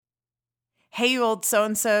Hey, you old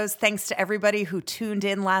so-and-sos. Thanks to everybody who tuned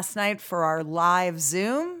in last night for our live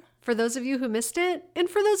Zoom. For those of you who missed it, and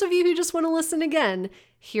for those of you who just want to listen again,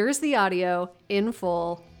 here's the audio in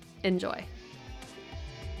full. Enjoy.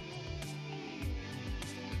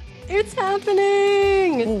 It's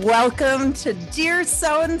happening! Welcome to Dear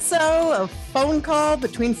So-and-so, a phone call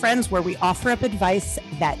between friends where we offer up advice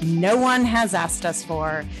that no one has asked us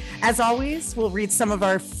for. As always, we'll read some of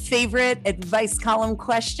our favorite advice column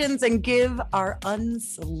questions and give our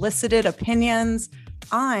unsolicited opinions.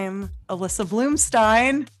 I'm Alyssa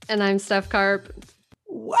Bloomstein. And I'm Steph Karp.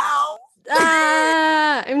 Wow.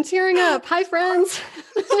 I'm tearing up. Hi, friends.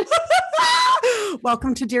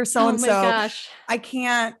 Welcome to Dear So-and-so. Oh my gosh. I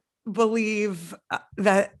can't believe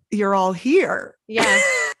that you're all here. Yeah.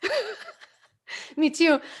 Me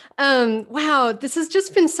too. Wow, this has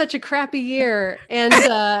just been such a crappy year. And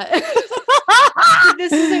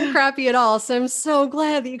this isn't crappy at all. So I'm so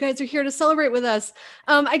glad that you guys are here to celebrate with us.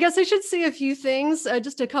 I guess I should say a few things,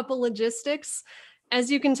 just a couple logistics.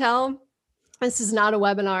 As you can tell, this is not a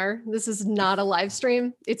webinar. This is not a live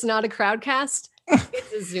stream. It's not a crowdcast.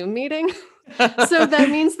 It's a Zoom meeting. So that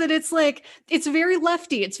means that it's very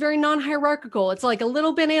lefty. It's very non-hierarchical. It's like a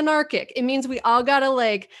little bit anarchic. It means we all got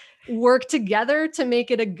to work together to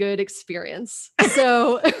make it a good experience.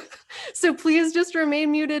 So, so please just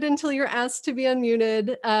remain muted until you're asked to be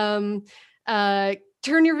unmuted.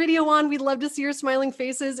 Turn your video on. We'd love to see your smiling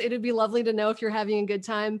faces. It'd be lovely to know if you're having a good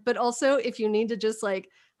time. But also if you need to just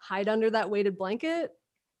hide under that weighted blanket,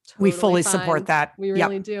 we fully fine. Support that. We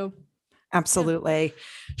really do. Absolutely. Yeah.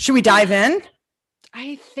 Should we dive in?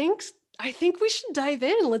 I think we should dive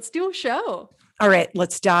in. Let's do a show. All right,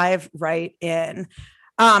 let's dive right in.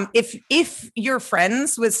 If you're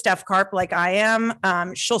friends with Steph Karp like I am,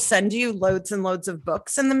 she'll send you loads and loads of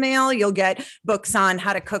books in the mail. You'll get books on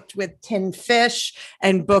how to cook with tinned fish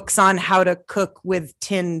and books on how to cook with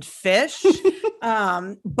tinned fish.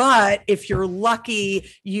 But if you're lucky,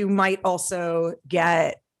 you might also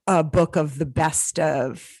get a book of the best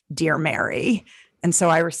of Dear Mary. And so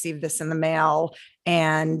I received this in the mail,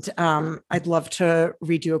 and I'd love to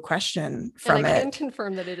read you a question from it. And I can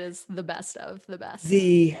confirm that it is the best of the best.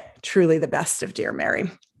 Truly the best of Dear Mary.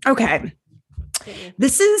 Okay.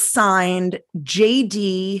 This is signed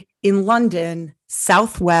JD in London,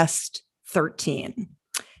 Southwest 13.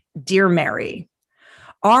 Dear Mary,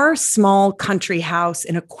 our small country house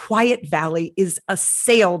in a quiet valley is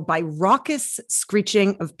assailed by raucous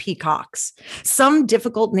screeching of peacocks. Some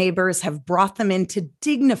difficult neighbors have brought them in to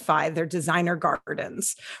dignify their designer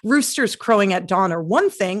gardens. Roosters crowing at dawn are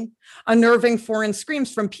one thing. Unnerving foreign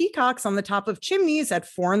screams from peacocks on the top of chimneys at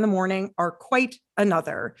 4 a.m. are quite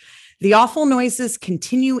another. The awful noises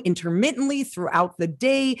continue intermittently throughout the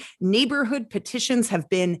day. Neighborhood petitions have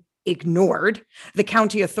been ignored. The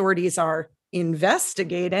county authorities are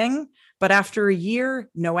investigating, but after a year,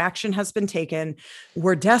 no action has been taken.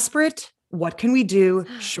 We're desperate. What can we do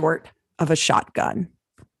short of a shotgun?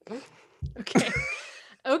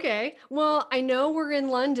 Okay. Well, I know we're in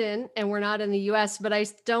London and we're not in the US, but I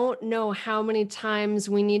don't know how many times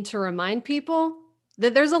we need to remind people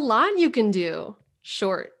that there's a lot you can do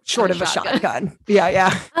short of a shotgun.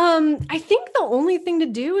 Yeah. I think the only thing to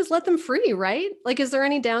do is let them free, right? Is there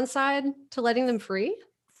any downside to letting them free?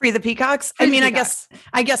 Free the peacocks? I mean, peacocks.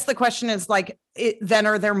 I guess the question is then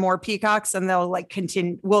are there more peacocks and they'll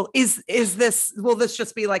continue? Well, will this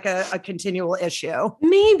just be a continual issue?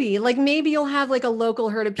 Maybe you'll have a local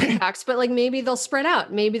herd of peacocks, but maybe they'll spread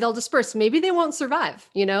out. Maybe they'll disperse. Maybe they won't survive.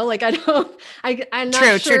 I'm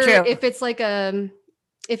not sure if it's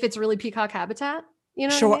if it's really peacock habitat. You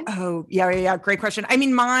know sure. What I mean? Oh, yeah. Great question. I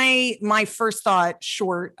mean, my first thought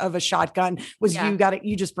short of a shotgun was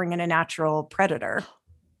you just bring in a natural predator.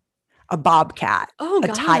 A bobcat, a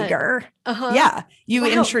tiger. Uh-huh. Yeah. You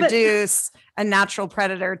introduce a natural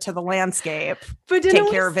predator to the landscape, but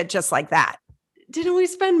take care of it just like that. Didn't we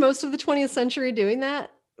spend most of the 20th century doing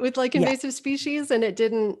that with invasive species and it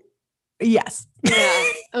didn't? Yes. Yeah.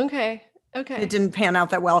 Okay. It didn't pan out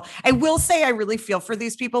that well. I will say I really feel for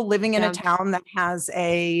these people living in a town that has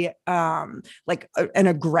an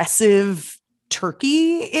aggressive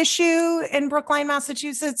turkey issue in Brookline,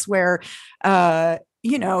 Massachusetts, where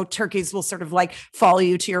turkeys will sort of follow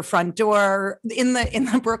you to your front door. In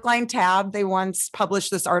the Brookline tab, they once published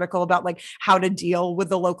this article about how to deal with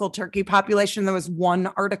the local turkey population. There was one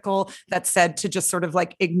article that said to just sort of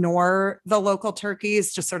ignore the local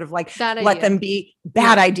turkeys, just sort of let them be.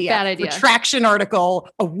 Bad idea. Retraction article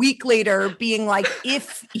a week later being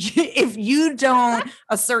if you don't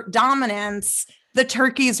assert dominance, the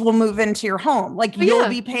turkeys will move into your home. Like you'll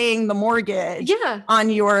be paying the mortgage on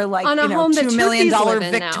your like, home $2 million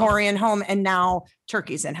Victorian home. And now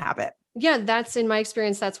turkeys inhabit. Yeah, that's in my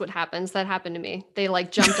experience. That's what happens. That happened to me. They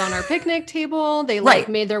like jumped on our picnic table. They like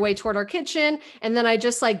made their way toward our kitchen. And then I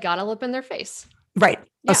just like got all up in their face. Right.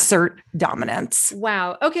 Yeah. Assert dominance.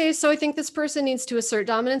 Wow. Okay. So I think this person needs to assert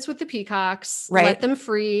dominance with the peacocks, let them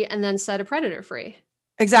free, and then set a predator free.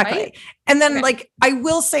 Exactly. Right? And then like, I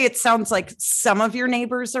will say, it sounds like some of your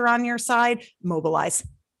neighbors are on your side. Mobilize.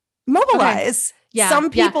 Okay. Yeah. Some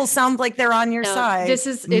people sound like they're on your side. It's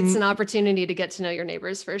an opportunity to get to know your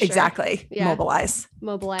neighbors for sure. Exactly. Yeah. Mobilize.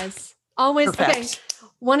 Always. Perfect. Okay.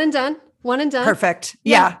 One and done. Perfect.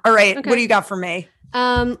 Yeah. All right. Okay. What do you got for me?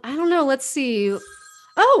 I don't know. Let's see.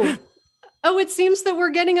 Oh, it seems that we're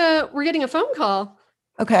getting a phone call.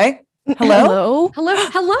 Okay. Hello.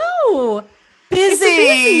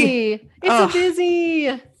 Busy. It's a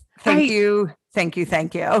busy. Thank you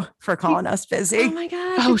for calling us busy. Oh my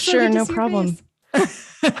gosh. Oh, sure. No problem.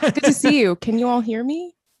 Good to see you. Can you all hear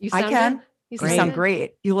me? I can. You sound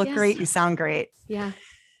great. You look great. You sound great. Yeah.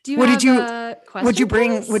 Would you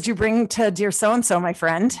bring to Dear So-and-so, my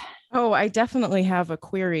friend? Oh, I definitely have a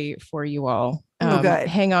query for you all. Good.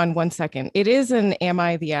 Hang on one second. It is an Am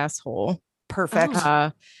I the Asshole? Perfect.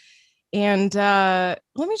 And let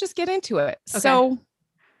me just get into it. Okay. So,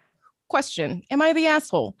 question, am I the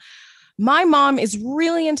asshole? My mom is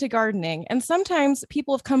really into gardening, and sometimes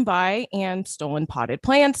people have come by and stolen potted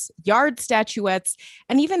plants, yard statuettes,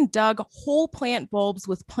 and even dug whole plant bulbs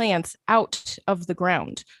with plants out of the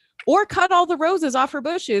ground, or cut all the roses off her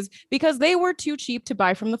bushes because they were too cheap to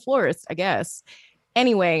buy from the florist, I guess.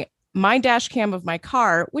 Anyway, my dash cam of my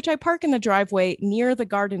car, which I park in the driveway near the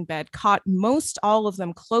garden bed, caught most all of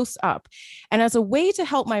them close up. And as a way to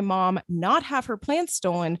help my mom not have her plants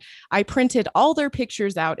stolen, I printed all their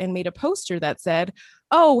pictures out and made a poster that said,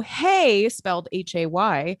 "Oh, hey," spelled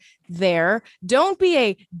Hay, there. "Don't be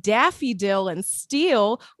a daffodil and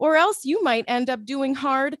steal, or else you might end up doing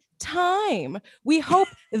hard time. We hope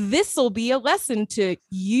this'll be a lesson to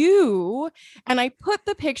you." And I put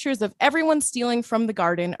the pictures of everyone stealing from the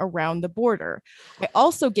garden around the border. I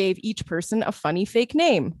also gave each person a funny fake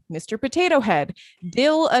name: Mr. Potato Head,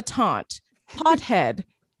 Dill-a-taunt, Pothead,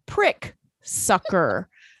 Prick, Sucker,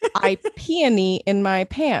 I peony in my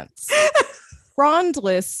pants,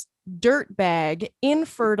 Frondless, Dirtbag,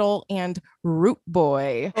 Infertile, and Root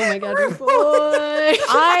Boy. Oh my God, Root Boy.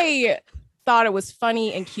 I thought it was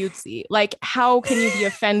funny and cutesy. Like, how can you be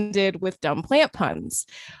offended with dumb plant puns?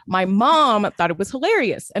 My mom thought it was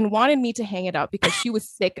hilarious and wanted me to hang it up because she was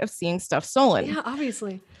sick of seeing stuff stolen. Yeah,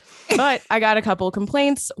 obviously. But I got a couple of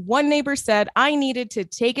complaints. One neighbor said I needed to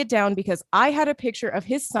take it down because I had a picture of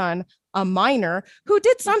his son, a minor, who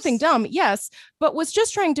did something dumb, yes, but was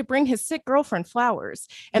just trying to bring his sick girlfriend flowers.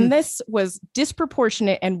 And this was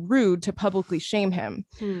disproportionate and rude to publicly shame him.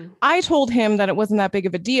 I told him that it wasn't that big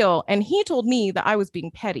of a deal, and he told me that I was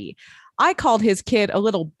being petty. I called his kid a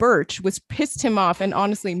little birch, which pissed him off and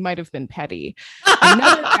honestly might have been petty.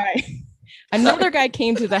 Another guy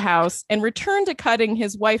came to the house and returned a cutting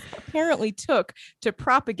his wife apparently took to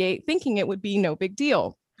propagate, thinking it would be no big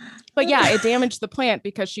deal. But yeah, it damaged the plant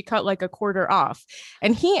because she cut like a quarter off.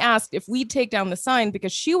 And he asked if we'd take down the sign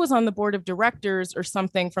because she was on the board of directors or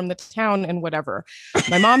something from the town and whatever.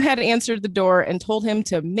 My mom had answered the door and told him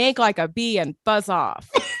to make like a bee and buzz off.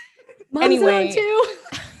 Anyway, too.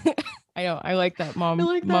 I know. I like that.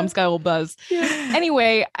 Mom's got a little buzz. Yeah.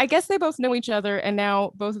 Anyway, I guess they both know each other, and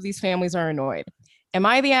now both of these families are annoyed. Am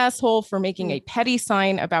I the asshole for making a petty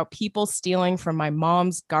sign about people stealing from my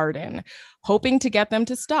mom's garden, hoping to get them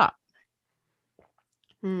to stop?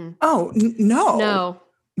 Oh, no.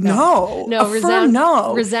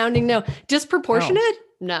 Resounding no. Disproportionate?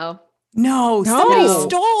 No. Somebody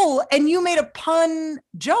stole and you made a pun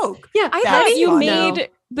joke. Yeah, I thought you made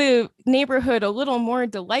the neighborhood a little more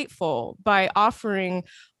delightful by offering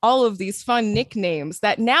all of these fun nicknames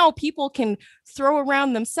that now people can throw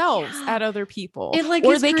around themselves at other people.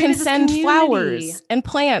 Or they can send flowers and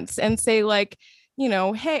plants and say like, you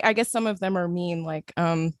know, hey, I guess some of them are mean, like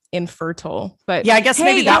infertile, but yeah, I guess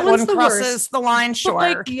maybe that one crosses the line. Sure.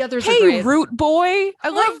 Like, the others are great. Root Boy. I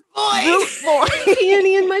love Root Boy.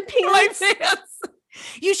 Peony in my pants.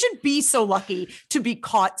 You should be so lucky to be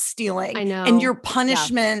caught stealing. I know. And your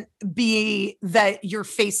punishment be that your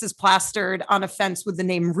face is plastered on a fence with the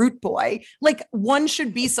name Root Boy. Like, one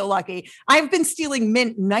should be so lucky. I've been stealing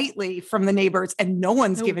mint nightly from the neighbors and no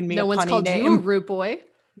one's given me a punny name. You Root Boy.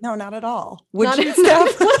 No, not at all. Would you,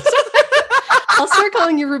 Steph? I'll start calling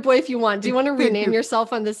calling you Root Boy if you want. Do you want to Thank rename you.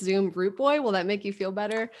 yourself on this Zoom Root Boy? Will that make you feel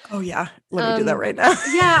better? Oh yeah. Let me do that right now.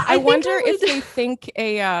 Yeah, I think wonder I if would-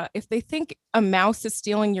 they think a mouse is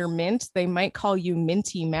stealing your mint, they might call you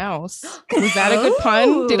Minty Mouse. Was that a good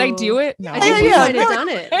pun? Did I do it? No. I think Yeah, you yeah, might have no. done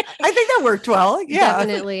it. I think that worked well. Yeah.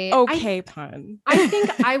 Definitely. Okay, pun. I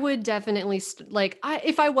think I would definitely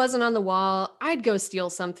if I wasn't on the wall, I'd go steal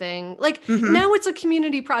something. Like Mhm. now it's a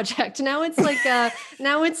community project. Now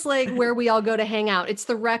it's like where we all go to hang out. It's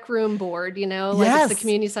the rec room board, you know, like it's the Yes.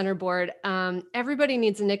 community center board. Everybody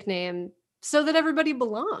needs a nickname so that everybody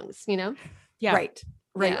belongs, you know? Yeah. Right.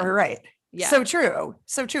 Yeah. Right. Yeah. So true.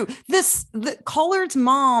 So true. The Collard's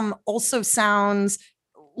mom also sounds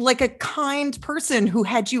like a kind person who,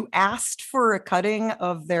 had you asked for a cutting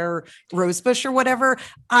of their rosebush or whatever,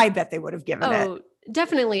 I bet they would have given it. Oh,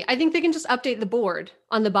 definitely. I think they can just update the board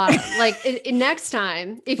on the bottom. Like next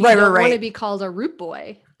time, if you Right, don't right, want to right. be called a root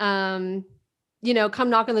boy, you know, come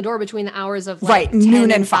knock on the door between the hours of Right. 10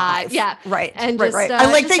 Noon and 5. Yeah. Right. And right, just, right.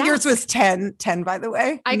 I like just that yours ask. was 10, by the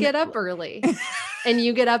way. I get up early and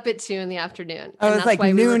you get up at 2 in the afternoon. I And was that's like, why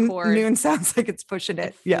we noon record sounds like it's pushing at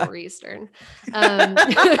it. Yeah. 4 Eastern.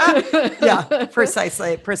 Yeah.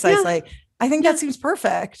 Precisely. I think Yeah. that seems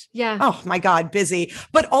perfect. Yeah. Oh my God, busy,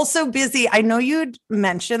 but also busy. I know you'd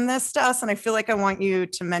mentioned this to us, and I feel like I want you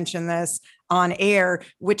to mention this on air,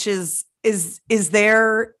 which is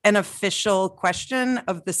there an official question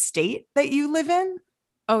of the state that you live in?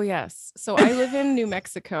 Oh, yes. So I live in New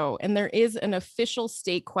Mexico, and there is an official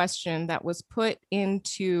state question that was put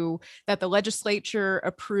into that the legislature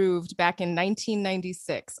approved back in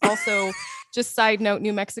 1996. Also, just side note,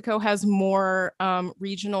 New Mexico has more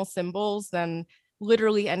regional symbols than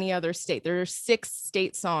literally any other state. There are 6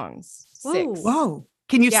 state songs. 6. Whoa.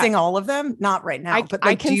 Can you Yeah. sing all of them? Not right now, but I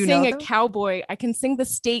like, can do you sing know a them? cowboy. I can sing the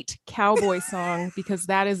state cowboy song because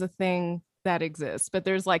that is a thing that exists. But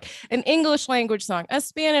there's like an English language song, a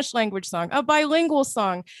Spanish language song, a bilingual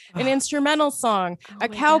song, an Ugh. instrumental song, Oh a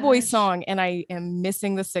my cowboy gosh. song, and I am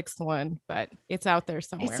missing the 6th one, but it's out there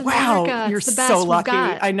somewhere. It's Wow, America. you're It's the so best we've lucky.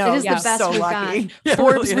 got. I know. It is Yeah. the best so we've lucky. got. It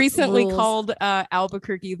Forbes really is. recently Rules. called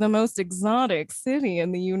Albuquerque the most exotic city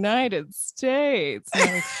in the United States. And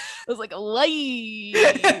I was like, light.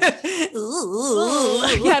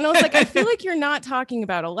 Yeah, and I was like, I feel like you're not talking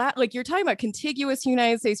about like you're talking about contiguous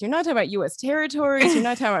United States. You're not talking about U.S. territories. You're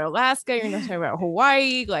not talking about Alaska. You're not talking about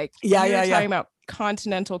Hawaii. Like, Yeah, you're yeah, yeah. talking about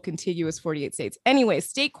continental contiguous 48 states. Anyway,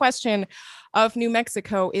 state question of New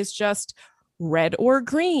Mexico is just red or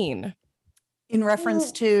green. In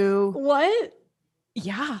reference to What?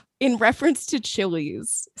 Yeah, in reference to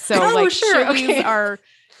chilies. So Oh, like sure, chilies okay. are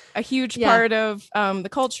a huge Yeah. part of the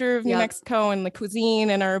culture of New Yep. Mexico and the cuisine,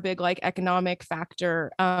 and are a big like economic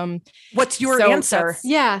factor. what's your So answer? that's-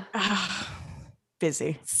 Yeah.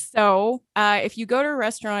 Busy. So if you go to a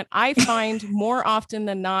restaurant, I find more often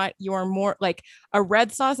than not, you're more like a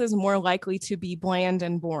red sauce is more likely to be bland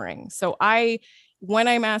and boring. So when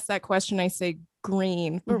I'm asked that question, I say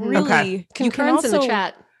green, but Mhm. really Okay. you can Concurrence in the also-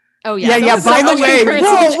 chat. Oh Yeah, yeah. yeah. So By the okay, way,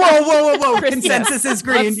 Christmas. whoa. Christmas. Consensus is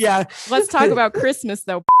green. Let's- Yeah. Let's talk about Christmas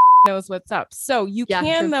though. Knows what's up. So you Yeah,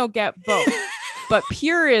 can true. though get both, but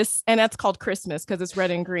purists, and that's called Christmas because it's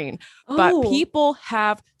red and green. But Oh. people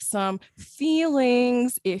have some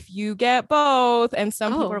feelings if you get both, and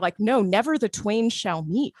some people Oh. are like, "No, never the twain shall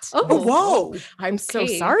meet." Oh, Oh, whoa. I'm so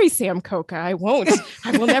okay. sorry, Sam Coca. I won't.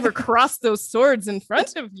 I will never cross those swords in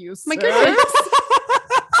front of you. My sir." goodness.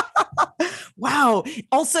 Wow.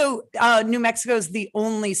 Also, New Mexico is the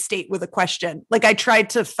only state with a question. Like I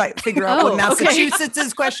tried to figure out what Oh, okay.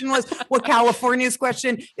 Massachusetts's question was, what California's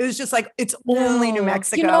question. It was just like, it's only New No.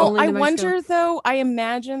 Mexico. You know, Only I New Mexico. wonder though, I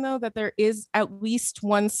imagine though that there is at least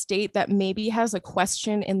one state that maybe has a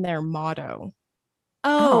question in their motto.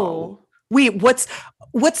 Oh. Wait, what's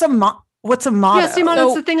a motto? Yeah, see, motto,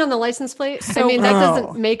 it's So- the thing on the license plate. I so- mean, that Oh.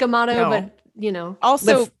 doesn't make a motto, No. but you know.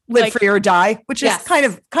 Also, live like, free or die, which Yes. is kind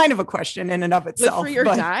of a question in and of live itself. free or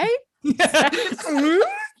but- die?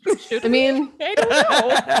 Should I mean, I don't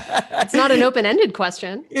know. it's not an open-ended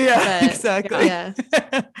question. Yeah, but- exactly. Yeah.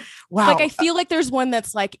 Wow. Like I feel like there's one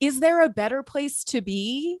that's like, is there a better place to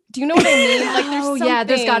be? Do you know what I mean? Like there's Oh, yeah,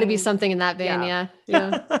 there's got to be something- something in that vein. Yeah.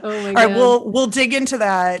 Yeah. Oh my All god. right, we'll dig into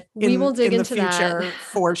that. We will dig in into the that. future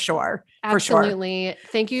for sure. For sure. Absolutely.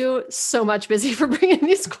 Thank you so much, Busy, for bringing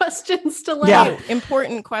these questions to light. Yeah.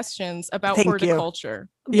 important questions about Thank you. horticulture.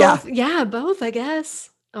 Yeah. Both, I guess.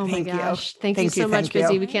 Oh Thank my you. gosh. Thank you Thank you, so much, thank you.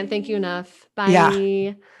 Busy. We can't thank you enough. Bye.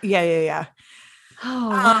 Yeah. Yeah. Oh,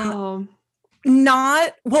 Um, wow.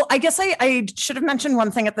 Not well, I guess I should have mentioned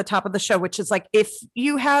one thing at the top of the show, which is like if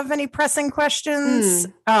you have any pressing questions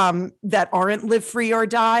that aren't live free or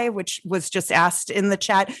die, which was just asked in the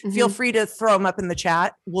chat, feel free to throw them up in the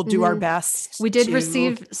chat. We'll do our best. We did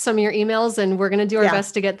receive some of your emails and we're going to do our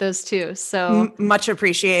best to get those too. So much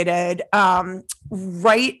appreciated.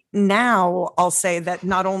 Right now, I'll say that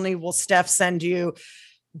not only will Steph send you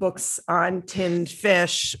books on tinned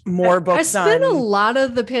fish, more books on. I spent a lot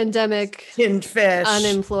of the pandemic tinned fish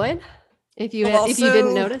unemployed. If you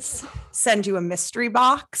didn't notice, send you a mystery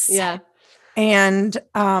box. Yeah, and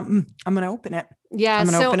I'm gonna open it. Yeah, I'm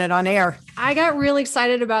gonna open it on air. I got really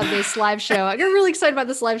excited about this live show. I got really excited about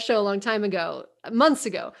this live show a long time ago, months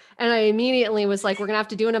ago. And I immediately was like, we're going to have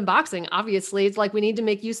to do an unboxing. Obviously, it's like we need to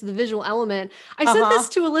make use of the visual element. I sent this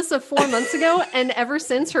to Alyssa 4 months ago. And ever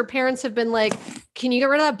since, her parents have been like, can you get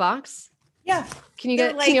rid of that box? Yeah. Can you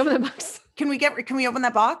open that box? Can we open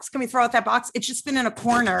that box? Can we throw out that box? It's just been in a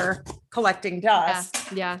corner collecting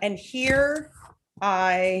dust. Yeah. And here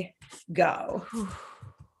I go.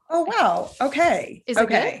 Oh, wow. Okay. Is it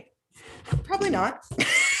good? Probably not.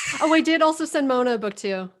 Oh, I did also send Mona a book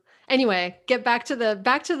too. Anyway, get back to the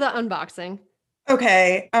unboxing.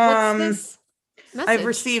 Okay. What's this message? I've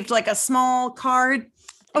received like a small card.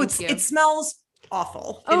 It smells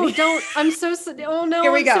awful. I'm so oh no,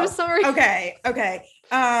 here we go. I'm so sorry. Okay.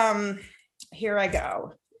 Here I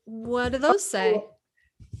go. What do those say?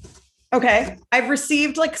 Okay. I've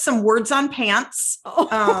received like some words on pants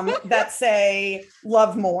that say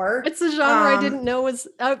love more. It's a genre I didn't know was,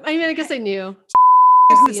 I guess I knew.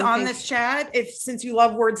 Who's on this chat, since you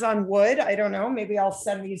love words on wood, I don't know, maybe I'll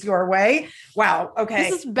send these your way. Wow. Okay.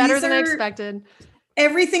 This is better than I expected.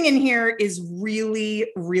 Everything in here is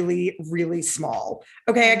really, really, really small.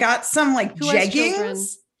 Okay. I got some like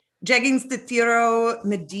jeggings de tiro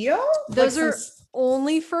medio. Those are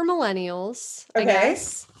only for millennials, I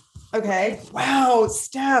guess. Okay. Wow,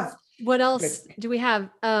 Steph. What else do we have?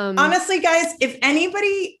 Honestly, guys, if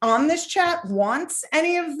anybody on this chat wants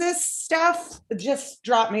any of this stuff, just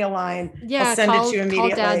drop me a line. Yeah, I'll send it to you immediately.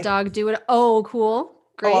 Call Dad Dog, do it. Oh, cool.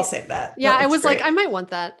 Great. Oh, I'll save that. Yeah, I was like, I might want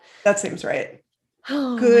that. That seems right.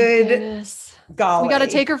 Oh, good. Golly. We got to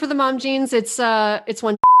take her for the mom jeans. It's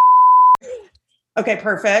one. Okay,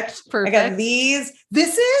 perfect. I got these.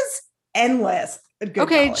 This is endless.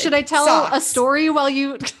 Okay, should I tell a story while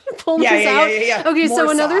you pull this out? Yeah. Okay,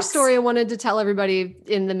 so another story I wanted to tell everybody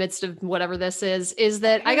in the midst of whatever this is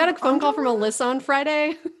that I got a phone call from Alyssa on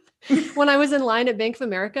Friday when I was in line at Bank of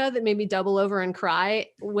America that made me double over and cry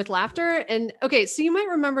with laughter. And okay, so you might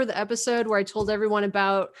remember the episode where I told everyone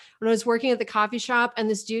about when I was working at the coffee shop and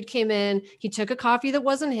this dude came in, he took a coffee that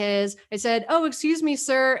wasn't his. I said, "Oh, excuse me,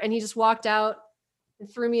 sir." And he just walked out and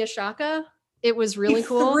threw me a shaka. It was really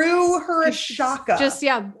cool. Threw her a shaka.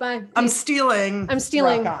 Bye. I'm stealing.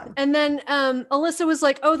 And then Alyssa was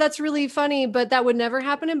like, "Oh, that's really funny, but that would never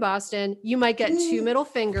happen in Boston. You might get 2 middle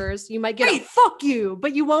fingers. You might get a fuck you,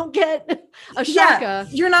 but you won't get a shaka."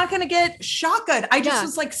 You're not going to get shaka. I just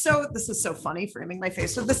was like, this is so funny, framing my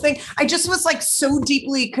face with this thing. I just was like so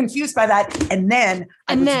deeply confused by that. And then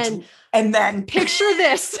picture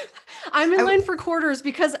this. I'm in line for quarters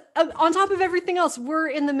because on top of everything else, we're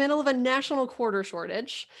in the middle of a national quarter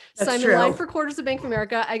shortage. So I'm in line for quarters at Bank of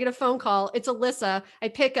America. I get a phone call. It's Alyssa. I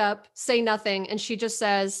pick up, say nothing. And she just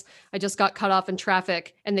says, "I just got cut off in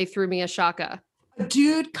traffic and they threw me a shaka." A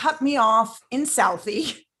dude cut me off in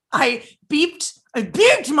Southie. I beeped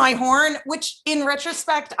my horn, which in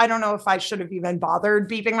retrospect, I don't know if I should have even bothered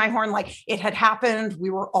beeping my horn. Like it had happened. We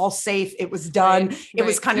were all safe. It was done. Right. It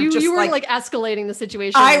was kind of you were like escalating the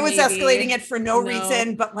situation. I was escalating it for no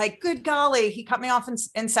reason, but like, good golly, he cut me off in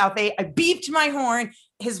Southie. I beeped my horn.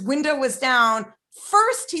 His window was down.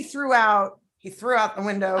 First, he threw out the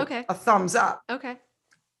window a thumbs up. Okay.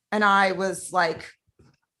 And I was like,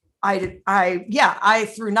 I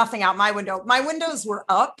threw nothing out my window. My windows were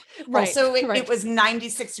up. Right. So it was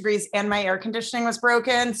 96 degrees and my air conditioning was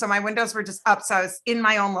broken. So my windows were just up. So I was in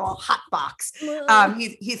my own little hot box.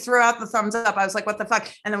 He threw out the thumbs up. I was like, what the fuck?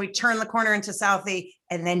 And then we turned the corner into Southie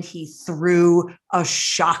and then he threw a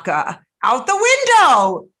shaka out the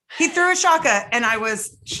window. He threw a shaka and I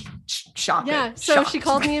was shocked. Yeah. So she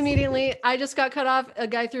called me immediately. I just got cut off. A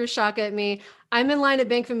guy threw a shaka at me. I'm in line at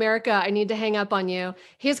Bank of America. I need to hang up on you.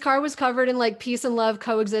 His car was covered in like peace and love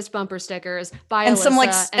coexist bumper stickers by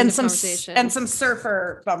Alyssa and some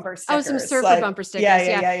surfer bumper stickers. Oh, some surfer bumper stickers.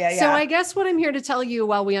 Yeah. So I guess what I'm here to tell you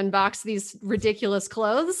while we unbox these ridiculous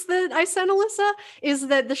clothes that I sent Alyssa is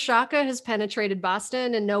that the shaka has penetrated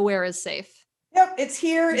Boston and nowhere is safe. Yep, it's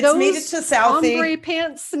here. It's made it to Southie. Ombre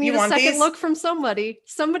pants need a second look from somebody.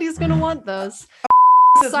 Somebody's going to want those.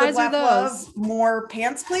 Says size live, are laugh, those? love, more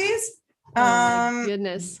pants, please. Oh my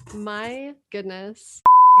goodness. My goodness.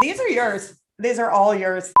 These are yours. These are all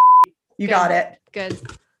yours. You Good. got it. Good.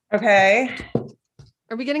 Okay.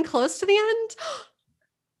 Are we getting close to the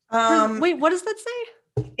end? Wait, what does that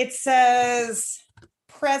say? It says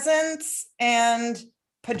presents and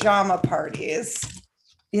pajama parties.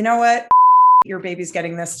 You know what? Your baby's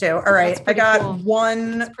getting this too. All right. I got cool.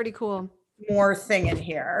 one That's pretty cool. more thing in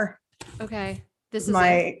here. Okay. This is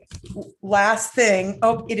My last thing.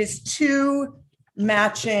 Oh, it is 2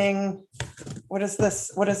 matching. What is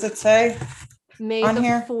this? What does it say? May on the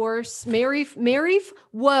here? force,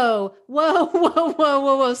 whoa.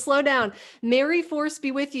 Slow down. Mary force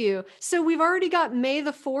be with you. So we've already got May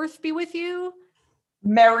the 4th be with you.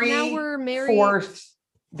 Merry Now we're Mary. 4th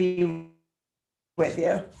be with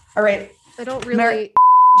you. All right. I don't really.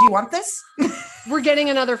 Do you want this? We're getting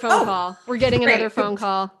another phone call. We're getting great. another phone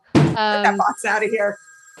call. Get that box out of here.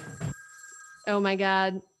 Oh my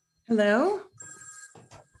God. Hello?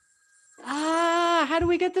 How do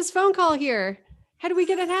we get this phone call here? How do we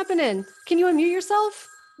get it happening? Can you unmute yourself?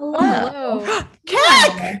 Hello. Hello.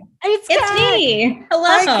 Keck! It's It's me. Hello.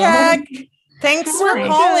 Hi, Keck. Thanks for Hi.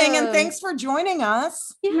 calling and thanks for joining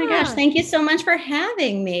us. Oh my gosh, thank you so much for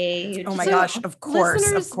having me. Oh my So, gosh, of course,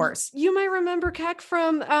 listeners, of course. You might remember Keck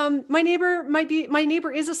from my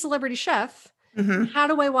neighbor is a celebrity chef. Mhm. How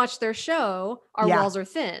do I watch their show? Our Yeah. walls are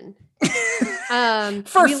thin.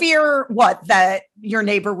 For fear, what, that your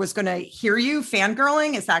neighbor was going to hear you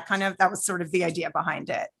fangirling? Is that that was sort of the idea behind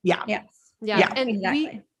it? Yeah. Yes. Yeah, and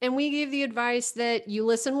exactly. we gave the advice that you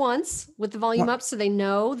listen once with the volume up so they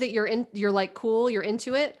know that you're like cool, you're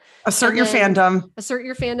into it. Assert And your then fandom. Assert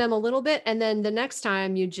your fandom a little bit, and then the next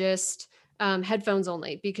time you just headphones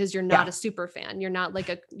only because you're not Yeah. a super fan. You're not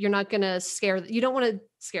gonna you don't want to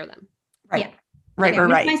scare them. Right. Yeah. Right, Yeah, right,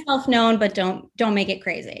 make right. myself known, but don't make it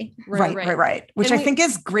crazy. Right. Which And I think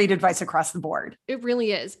is great advice across the board. It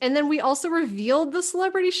really is. And then we also revealed the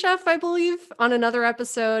celebrity chef, I believe, on another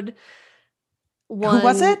episode. Who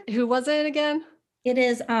was it? Who was it again? It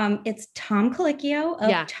is it's Tom Colicchio of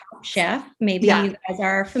Yeah. Top Chef. Maybe Yeah. you guys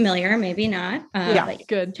are familiar, maybe not. Yeah. But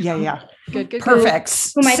Good. Yeah. Good.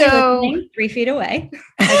 Perfect. who might be So, listening 3 feet away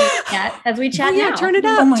as we chat Oh, yeah, now. turn it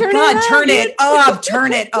up. oh my turn God, it up. turn it up,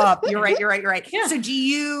 turn it up. You're right. Yeah. So do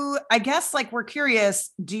you, I guess, we're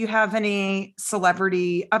curious, do you have any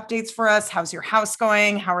celebrity updates for us? How's your house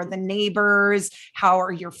going? How are the neighbors? How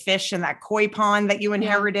are your fish in that koi pond that you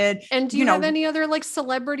inherited? And do you have any other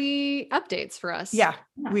celebrity updates for us? Yeah,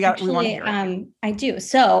 we want to hear it. I do.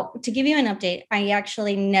 So to give you an update, I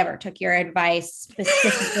actually never took your advice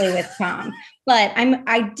specifically with Tom, but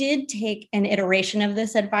I did take an iteration of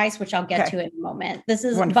this advice, which I'll get to in a moment. This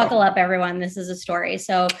is Wonderful. Buckle up, everyone. This is a story.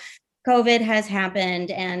 So COVID has happened.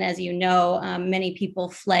 And as you know, many people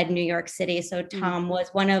fled New York City. So Tom was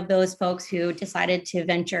one of those folks who decided to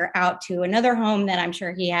venture out to another home that I'm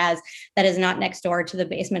sure he has that is not next door to the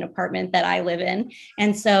basement apartment that I live in.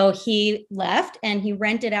 And so he left and he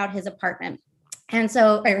rented out his apartment. And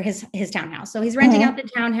so, or his townhouse. So he's renting out the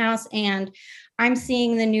townhouse, and I'm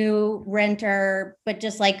seeing the new renter, but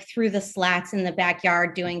just through the slats in the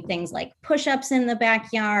backyard, doing things like push-ups in the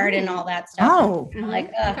backyard and all that stuff. Oh,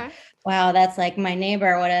 Okay. Wow, that's like my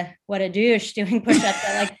neighbor. What a douche, doing push-ups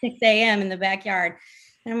at 6 a.m. in the backyard.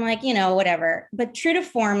 And I'm like, whatever. But true to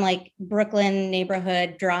form, Brooklyn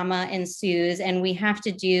neighborhood drama ensues, and we have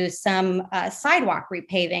to do some sidewalk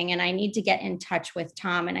repaving. And I need to get in touch with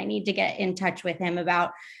Tom, and I need to get in touch with him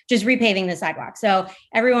about just repaving the sidewalk. So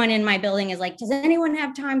everyone in my building is like, does anyone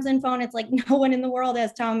have Tom's info? And it's like, no one in the world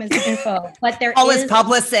has Tom's info. But there his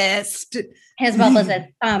publicist. His publicist.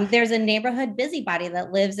 There's a neighborhood busybody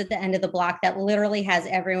that lives at the end of the block that literally has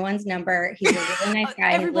everyone's number. He's a really nice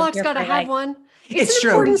guy. Every block's got to have one. It's an true.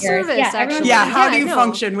 important service, Yeah, actually. Yeah. How do you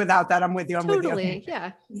function without that? I'm with you. Totally.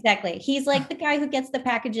 Yeah. Exactly. He's the guy who gets the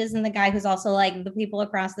packages and the guy who's also the people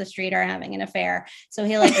across the street are having an affair. So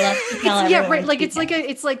he loves to tell yeah, everyone. right.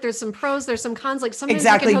 It's like there's some pros, there's some cons. Sometimes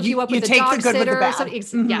Exactly. we can hook you up with a take dog the good sitter with the or bad.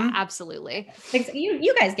 something. Yeah, absolutely.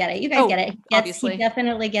 You guys get it. You guys get it. Obviously. He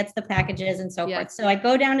definitely gets the packages and so Yeah. forth. So I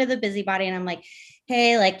go down to the busybody and I'm like,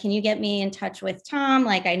 hey, can you get me in touch with Tom?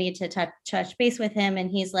 I need to touch base with him.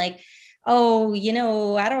 And he's like, oh,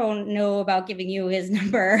 I don't know about giving you his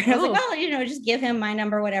number. And I was like, oh, just give him my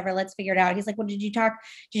number, whatever. Let's figure it out. He's like, well, did you talk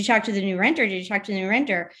to the new renter? Did you talk to the new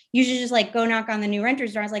renter? You should just go knock on the new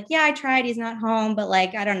renter's door. I was like, yeah, I tried. He's not home, but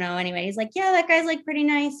I don't know. Anyway, he's like, yeah, that guy's pretty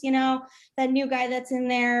nice. That new guy that's in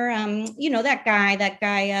there. That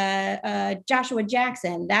guy, Joshua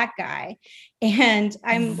Jackson, that guy. And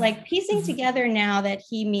I'm like piecing together now that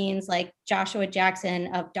he means like Joshua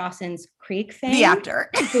Jackson of Dawson's Creek fame. The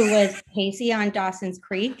actor. Who was Casey on Dawson's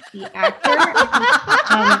Creek, the actor.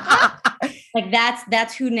 Like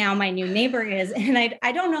that's who now my new neighbor is. And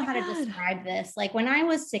I don't know how to describe this. Like when I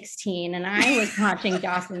was 16 and I was watching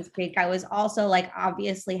Dawson's Creek, I was also like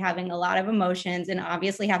obviously having a lot of emotions and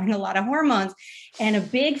obviously having a lot of hormones. And a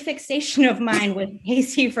big fixation of mine was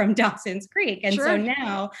Casey from Dawson's Creek. And so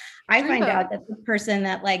now I find out that the person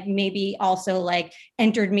that like maybe also like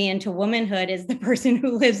entered me into womanhood is the person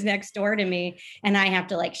who lives next door to me. And I have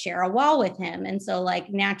to like share a wall with him. And so like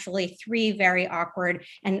naturally 3 very awkward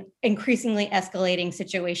and increasingly escalating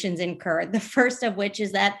situations incur. The first of which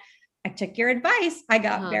is that I took your advice. I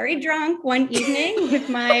got very drunk one evening with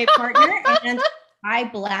my partner and I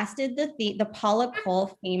blasted the Paula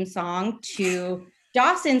Cole theme song to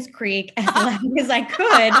Dawson's Creek as loud as I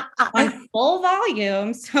could on full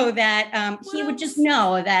volume so that he would just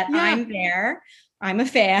know that I'm there. I'm a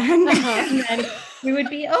fan. And then we would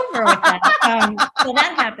be over with that. So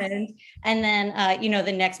that happened. And then,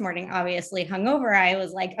 the next morning, obviously hungover, I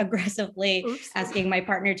was like aggressively asking my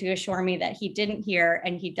partner to assure me that he didn't hear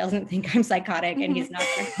and he doesn't think I'm psychotic and he's not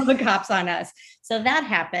going to call the cops on us. So that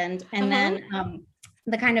happened. And then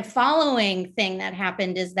the kind of following thing that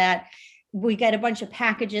happened is that we get a bunch of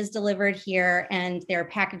packages delivered here and they're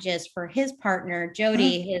packages for his partner,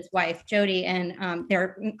 Jody, his wife, Jody. And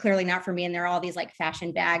they're clearly not for me. And they're all these like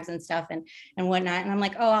fashion bags and stuff and whatnot. And I'm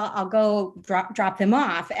like, I'll go drop them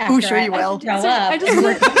off. After sure you will. Grow up.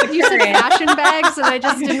 You said fashion bags and I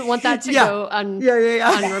just didn't want that to go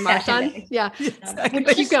unremarked on. Yeah. Exactly.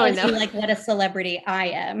 Keep going though. Like what a celebrity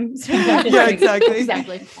I am. So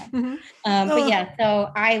exactly. But yeah,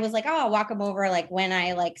 so I was like, I'll walk them over like when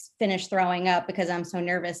I like finish throwing up because I'm so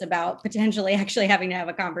nervous about potentially actually having to have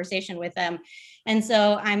a conversation with them. And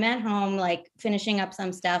so I'm at home, like finishing up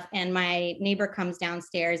some stuff and my neighbor comes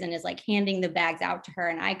downstairs and is like handing the bags out to her.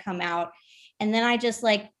 And I come out and then I just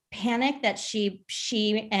like panic that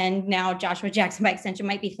she and now Joshua Jackson by extension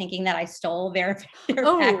might be thinking that I stole their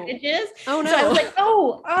packages. Oh no. So I was like,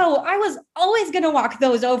 I was always going to walk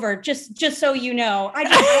those over just so you know. I'm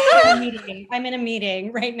in a meeting. I'm in a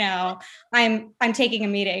meeting right now. I'm taking a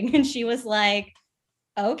meeting. And she was like,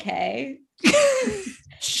 okay.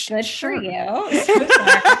 Good for you. So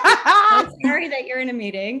sorry that you're in a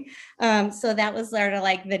meeting. So that was sort of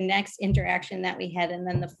like the next interaction that we had. And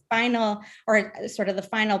then the final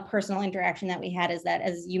personal interaction that we had is that,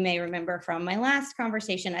 as you may remember from my last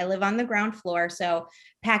conversation, I live on the ground floor. So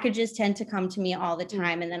packages tend to come to me all the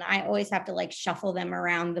time. And then I always have to like shuffle them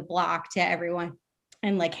around the block to everyone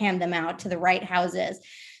and like hand them out to the right houses.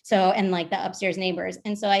 So, and like the upstairs neighbors.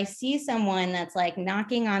 And so I see someone that's like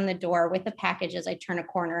knocking on the door with a package as I turn a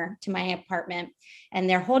corner to my apartment and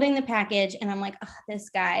they're holding the package. And I'm like, this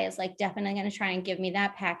guy is like definitely going to try and give me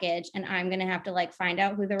that package. And I'm going to have to like find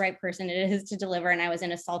out who the right person it is to deliver. And I was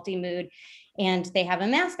in a salty mood and they have a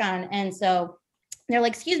mask on. And so they're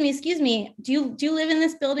like, excuse me. Do you live in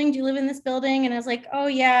this building? And I was like, oh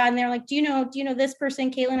yeah. And they're like, do you know this person,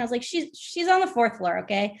 Caitlin? I was like, she's on the 4th floor.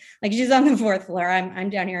 Okay. Like she's on the 4th floor. I'm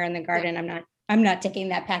down here in the garden. I'm not taking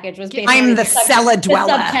that package. Was basically I'm the cellar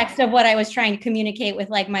dweller. The subtext of what I was trying to communicate with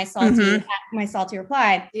like my salty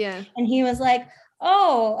reply. Yeah. And he was like,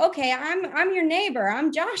 oh, okay. I'm your neighbor.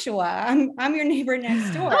 I'm Joshua. I'm your neighbor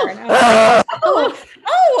next door. And I was like,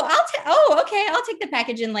 okay. I'll take the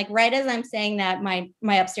package. And like, right as I'm saying that, my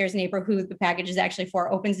upstairs neighbor, who the package is actually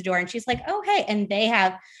for, opens the door and she's like, oh, hey. And they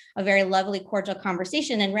have a very lovely, cordial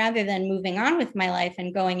conversation. And rather than moving on with my life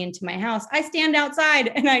and going into my house, I stand outside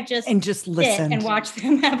and I just listen and watch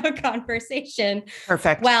them have a conversation.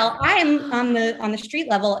 Perfect. Well, I am on the street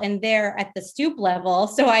level and they're at the stoop level.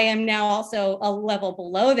 So I am now also a level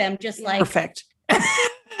below them, just like perfect. What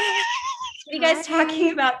are you guys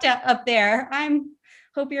talking about up there?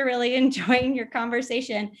 Hope you're really enjoying your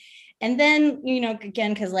conversation. And then,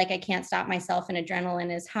 again, because like I can't stop myself and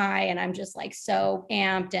adrenaline is high and I'm just like so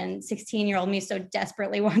amped and 16-year-old me so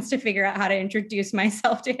desperately wants to figure out how to introduce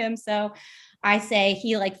myself to him. So I say,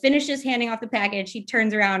 he like finishes handing off the package. He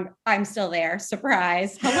turns around. I'm still there.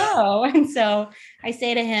 Surprise. Hello. And so I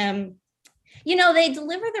say to him, they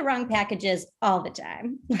deliver the wrong packages all the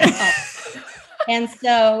time. And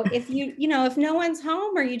so if if no one's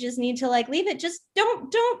home or you just need to like leave it, just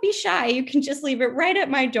don't be shy. You can just leave it right at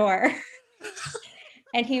my door.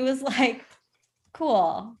 And he was like,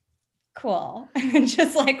 cool. And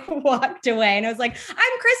just like walked away. And I was like,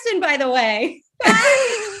 I'm Kristen, by the way.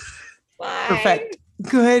 Bye. Perfect.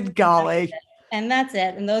 Good golly. And that's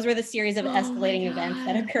it. And those were the series of escalating events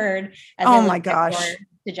that occurred. Oh my gosh.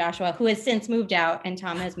 to Joshua, who has since moved out, and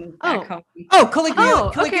Tom has moved back home. Oh,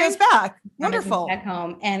 Caligula's back. Wonderful. Back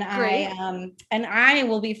home, and Great. I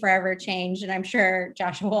will be forever changed, and I'm sure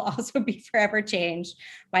Joshua will also be forever changed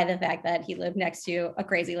by the fact that he lived next to a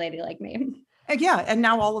crazy lady like me. Yeah, and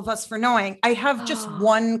now all of us for knowing. I have just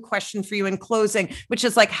one question for you in closing, which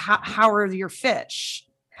is like, how are your fish?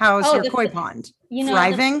 How's your koi pond?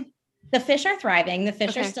 Thriving? The fish are thriving. The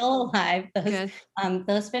fish are still alive.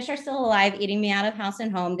 Those fish are still alive, eating me out of house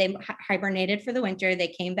and home. They hibernated for the winter. They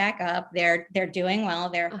came back up. They're doing well.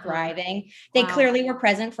 They're thriving. They clearly were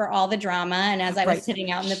present for all the drama. And as I was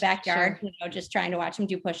sitting out in the backyard, just trying to watch them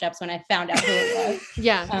do push-ups when I found out who it was.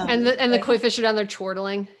 Yeah. And the koi fish are down there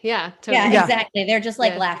chortling. Yeah. Totally. Yeah, exactly. They're just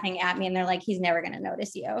like laughing at me, and they're like, he's never going to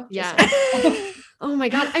notice you. Yeah. Oh my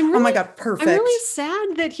God. Perfect. I'm really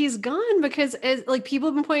sad that he's gone, because as like people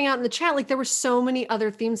have been pointing out in the chat, like there were so many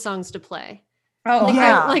other theme songs to play. Oh,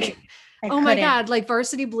 like, my God, like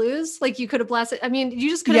Varsity Blues, like you could have blasted. I mean, you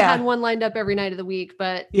just could have had one lined up every night of the week,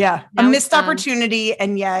 but a missed opportunity.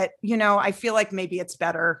 And yet, I feel like maybe it's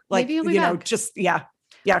better. Like, maybe back.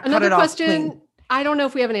 Another question. I don't know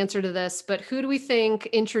if we have an answer to this, but who do we think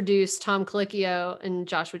introduced Tom Colicchio and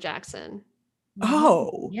Joshua Jackson?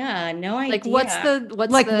 Oh yeah, no idea. Like what's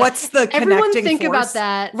the everyone connecting think force? About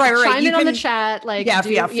that. Right. Chime in on the chat. Like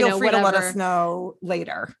feel free to let us know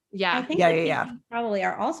later. Yeah. I think you probably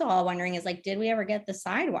are also all wondering is like, did we ever get the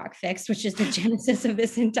sidewalk fixed, which is the genesis of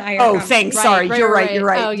this entire thanks. Sorry. You're right.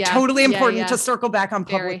 Oh, yeah. Totally important to circle back on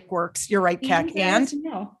Public Works. You're right, Keck. And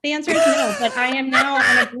no. The answer is no, but I am now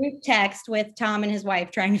on a group text with Tom and his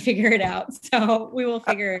wife trying to figure it out. So we will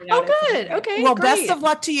figure it out. Oh, good. Okay. Well, best of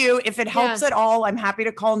luck to you. If it helps at all, I'm happy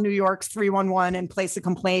to call New York's 311 and place a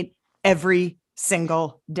complaint every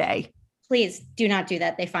single day. Please do not do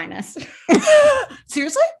that. They fine us.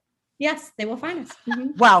 Seriously? Yes, they will find us.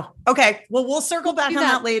 Mm-hmm. Wow. Okay. Well, we'll circle back on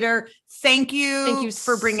that later. Thank you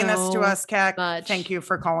for bringing this to us, Keck. Thank you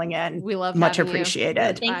for calling in. We love much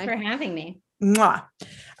appreciated. Thanks for having me. Mwah.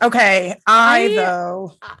 Okay.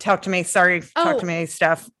 Talk to me. Sorry. Talk to me,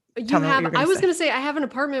 Steph. I was going to say, I have an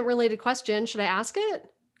apartment related question. Should I ask it?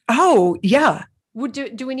 Oh, yeah.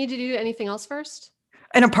 Do we need to do anything else first?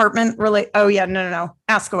 An apartment Oh yeah, no.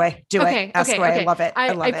 Ask away. Do it. Ask away. I love it.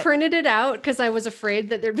 I printed it out because I was afraid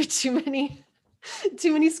that there'd be too many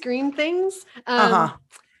screen things.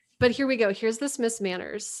 But here we go. Here's this Miss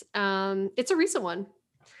Manners. It's a recent one.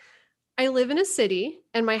 I live in a city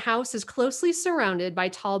and my house is closely surrounded by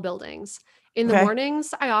tall buildings. In the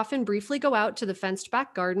mornings, I often briefly go out to the fenced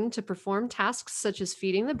back garden to perform tasks such as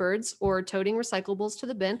feeding the birds or toting recyclables to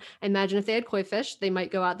the bin. I imagine if they had koi fish, they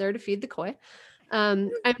might go out there to feed the koi.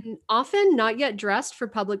 I'm often not yet dressed for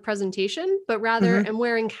public presentation, but rather am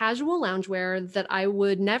wearing casual loungewear that I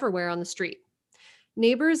would never wear on the street.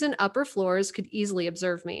 Neighbors in upper floors could easily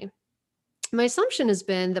observe me. My assumption has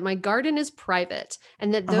been that my garden is private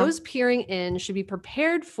and that those peering in should be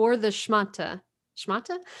prepared for the schmata.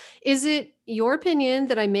 Schmata? Is it your opinion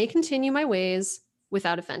that I may continue my ways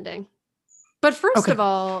without offending? But first of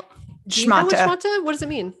all, do you know what schmata? What does it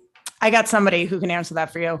mean? I got somebody who can answer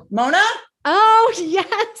that for you. Mona? Oh,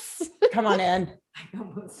 yes. Come on in. I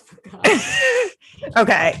almost forgot.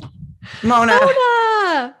 Okay. Mona.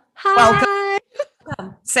 Hi.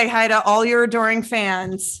 Welcome. Say hi to all your adoring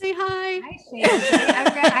fans. Say hi.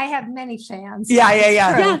 Hi, I have many fans.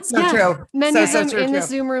 Yeah. True. Many of them in the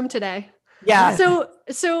Zoom room today. Yeah.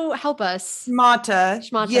 So help us. Schmata.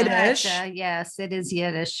 Yiddish. Yes, it is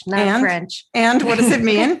Yiddish, not French. And what does it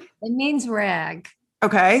mean? It means rag.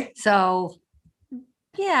 Okay. So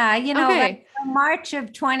yeah, like March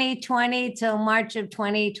of 2020 till March of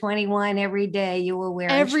 2021, every day you were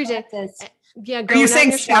wearing every day. Yeah. Are you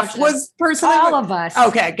saying Steph was personally? All of us.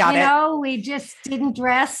 Okay, got it. We just didn't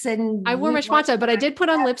dress, and I wore my schmata, but I did put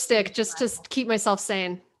on lipstick just to keep myself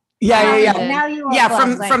sane. Yeah. Now you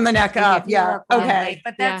from the neck up. Yeah. Okay.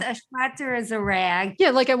 But that's a schmata is a rag. Yeah,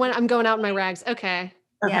 like I'm going out in my rags. Okay.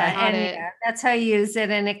 Yeah, and that's how you use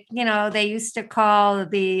it. And it, they used to call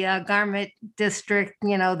the garment district, the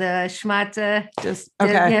schmata. Just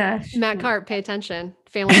okay. Matt Cart, pay attention.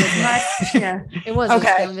 Family business. It was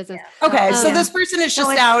family business. Okay, so this person is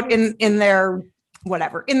just out in their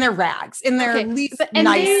whatever, in their rags, in their least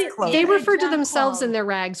nice clothes. They refer to themselves in their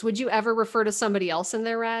rags. Would you ever refer to somebody else in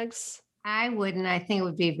their rags? I wouldn't. I think it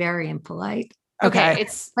would be very impolite. Okay.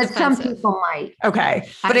 But some people might. Okay.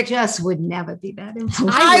 But it just would never be that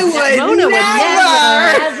impolite. Mona would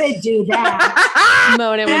never do that.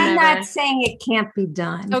 Mona would never. I'm not saying it can't be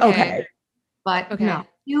done. Okay. But no.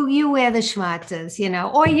 You wear the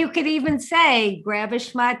schmatzes, or you could even say, grab a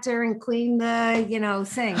schmatzer and clean the,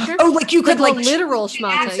 thing. Oh, like you could like like a literal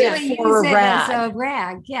schmatzer, yeah. Actually Or use a it as rag. a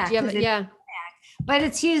rag, yeah. Yeah. But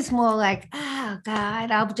it's used more like, oh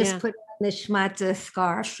God, I'll just Yeah. put on the schmatzer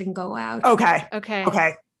scarf and go out. Okay. Okay.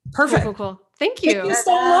 Okay. Perfect. Cool. Thank you. Thank you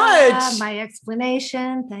so much. My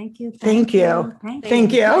explanation. Thank you. Thank you.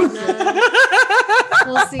 Thank you.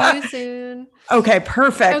 We'll see you soon. Okay,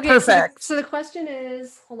 perfect. Okay, perfect. So the question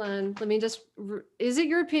is, hold on, let me just, is it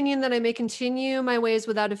your opinion that I may continue my ways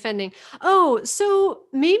without offending? Oh, so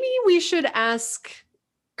maybe we should ask.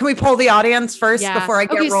 Can we poll the audience first before I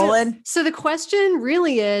get rolling? So the question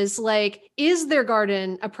really is like, is their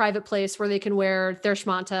garden a private place where they can wear their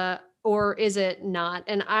schmata, or is it not?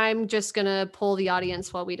 And I'm just going to poll the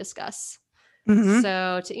audience while we discuss. Mhm.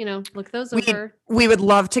 So to, look those over. We would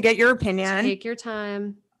love to get your opinion. Take your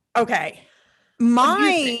time. Okay. What do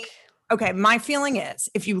you think? My feeling is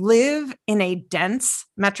if you live in a dense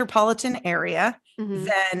metropolitan area, Mhm.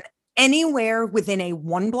 then anywhere within a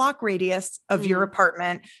 1 block radius of your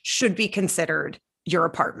apartment should be considered your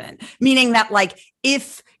apartment. Meaning that like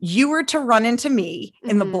if you were to run into me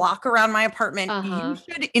in the block around my apartment, you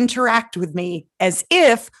should interact with me as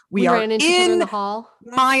if we are ran into each other in the hall.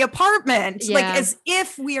 My apartment, Yeah. like as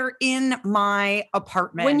if we are in my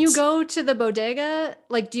apartment. When you go to the bodega,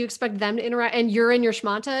 like, do you expect them to interact? And you're in your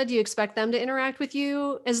schmata, do you expect them to interact with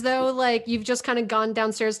you as though like you've just kind of gone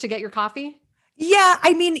downstairs to get your coffee? Yeah,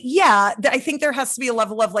 I mean, yeah, I think there has to be a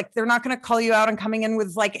level of like, they're not going to call you out on coming in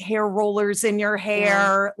with like hair rollers in your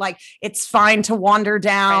hair. Yeah. Like it's fine to wander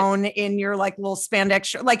down in your like little spandex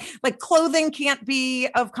shirt. Like clothing can't be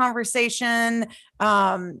of conversation.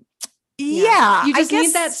 Yeah, you just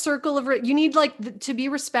need that circle of you need like to be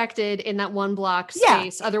respected in that 1 block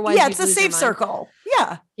space. Yeah. Otherwise, yeah, it's a safe circle.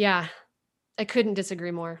 Yeah, I couldn't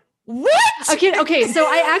disagree more. What? Okay. So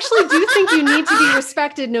I actually do think you need to be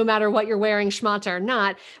respected no matter what you're wearing, schmata or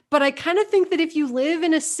not. But I kind of think that if you live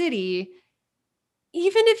in a city,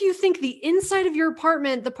 even if you think the inside of your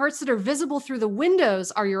apartment, the parts that are visible through the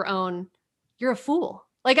windows are your own, you're a fool.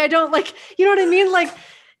 Like I don't like, you know what I mean? Like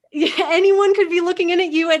anyone could be looking in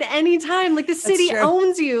at you at any time. Like the city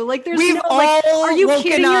owns you. Like there's are you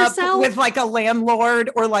kidding yourself? With like a landlord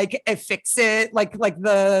or like a fix it, like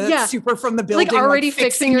the super from the building, like already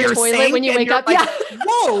fixing your toilet when you wake up. Like,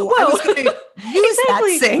 whoa, I was gonna use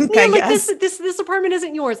that sink. Yeah, I like guess. this apartment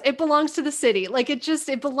isn't yours. It belongs to the city. Like it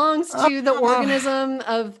belongs to the organism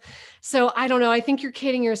of. So I don't know. I think you're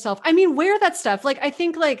kidding yourself. I mean, wear that stuff. Like I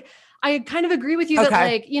think like. I kind of agree with you that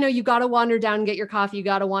like, you got to wander down and get your coffee. You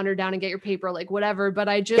got to wander down and get your paper, like whatever. But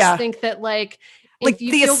I just think that like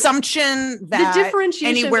the assumption that the differentiation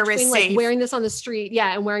anywhere between is like safe. Wearing this on the street.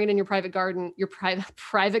 Yeah. And wearing it in your private garden, your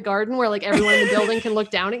private garden where like everyone in the building can look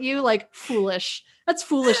down at you, like foolish. That's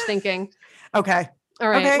foolish thinking. Okay. All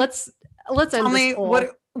right. Okay. Let's Tell end me this poll.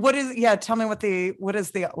 what is tell me what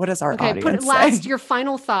is our audience put last say? your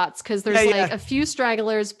final thoughts because there's a few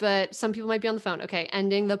stragglers, but some people might be on the phone. Okay,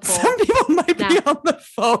 ending the poll. Some people might be on the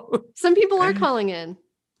phone. Some people are calling in.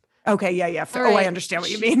 Okay, yeah. Right. I understand what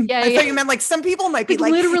you mean. Yeah, I thought you meant like some people might be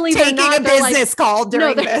like literally taking a business call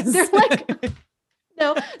during this. They're like,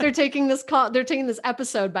 no, they're taking this call. They're taking this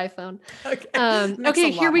episode by phone.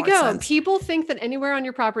 Okay, here we go. Sense. People think that anywhere on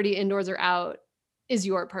your property, indoors or out, is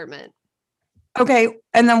your apartment. Okay,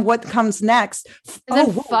 and then what comes next? And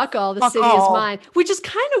then fuck all, the city is mine, which is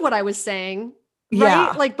kind of what I was saying, right?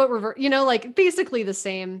 Yeah. Like, but reverse, like basically the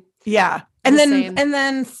same. Yeah. And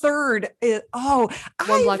then third is, I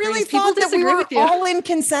really thought that we were all in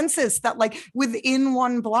consensus that like within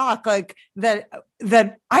 1 block, like that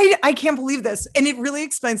I can't believe this. And it really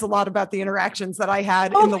explains a lot about the interactions that I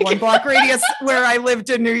had in the 1 block radius where I lived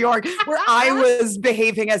in New York, where I was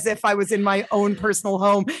behaving as if I was in my own personal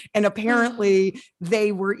home. And apparently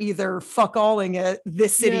they were either fuck-alling it,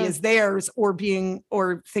 this city is theirs, or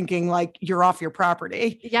thinking like you're off your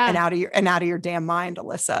property and out of your damn mind,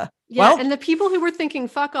 Alyssa. Yeah, and the people who were thinking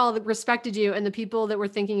fuck all that respected you, and the people that were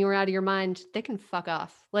thinking you were out of your mind, they can fuck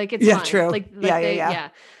off. Like it's fine. True. Like yeah.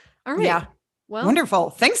 All right. Yeah. Well,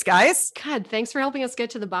 wonderful. Thanks, guys. God, thanks for helping us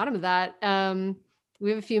get to the bottom of that.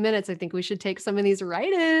 We have a few minutes. I think we should take some of these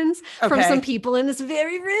write-ins from some people in this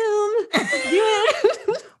very room.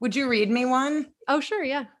 Would you read me one? Oh, sure.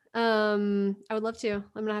 Yeah. I would love to.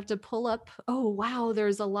 I'm gonna have to pull up. Oh, wow.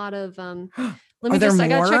 There's a lot of let me I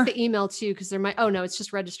gotta check the email too, because there might, no, it's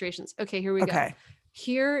just registrations. Okay, here we go.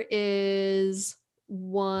 Here is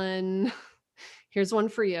one. Here's one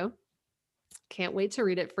for you. Can't wait to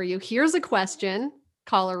read it for you. Here's a question.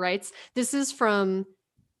 Caller writes, this is from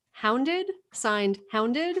Hounded, signed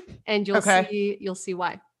Hounded, and you'll see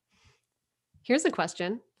why. Here's a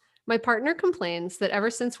question. My partner complains that ever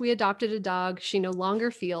since we adopted a dog, she no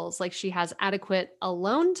longer feels like she has adequate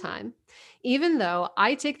alone time, even though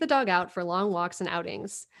I take the dog out for long walks and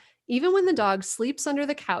outings. Even when the dog sleeps under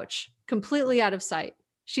the couch, completely out of sight,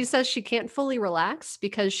 she says she can't fully relax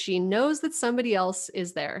because she knows that somebody else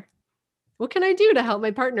is there. What can I do to help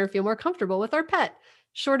my partner feel more comfortable with our pet,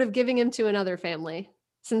 short of giving him to another family?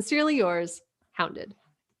 Sincerely yours, Hounded.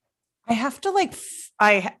 I have to like,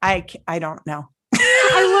 I don't know.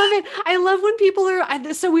 I love it. I love when people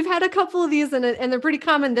are, so we've had a couple of these and they're pretty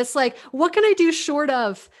common. This like, what can I do short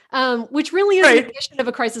of, which really is an addition of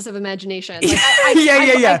a crisis of imagination. Like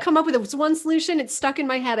I've come up with it. One solution. It's stuck in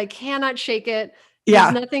my head. I cannot shake it.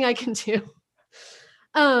 There's nothing I can do.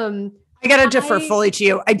 I got to defer fully to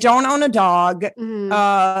you. I don't own a dog.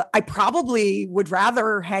 I probably would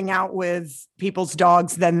rather hang out with people's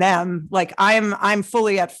dogs than them. Like I'm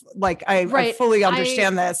fully at like, I fully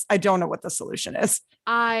understand this. I don't know what the solution is.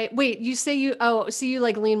 You say so you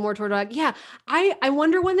like lean more toward dog. Yeah. I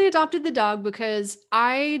wonder when they adopted the dog because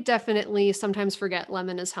I definitely sometimes forget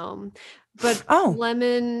Lemon is home. But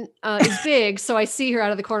Lemon is big, so I see her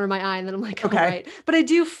out of the corner of my eye, and then I'm like, right. But I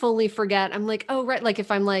do fully forget. I'm like, oh, right. Like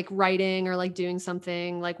if I'm like writing or like doing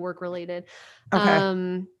something like work related.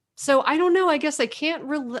 Okay. So I don't know. I guess I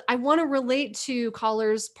can't. I want to relate to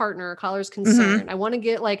caller's partner, caller's concern. I want to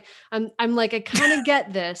get like I'm like I kind of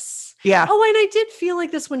get this. Yeah. Oh, and I did feel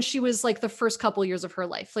like this when she was like the first couple years of her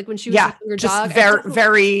life, like when she was a younger dog.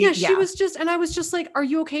 She was just, and I was just like, "Are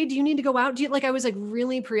you okay? Do you need to go out?" I was like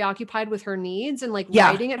really preoccupied with her needs, and like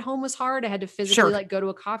writing at home was hard. I had to physically like go to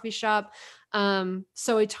a coffee shop.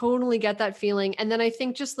 So I totally get that feeling. And then I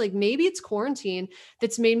think just like maybe it's quarantine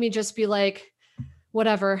that's made me just be like,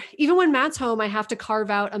 whatever. Even when Matt's home, I have to carve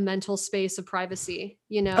out a mental space of privacy,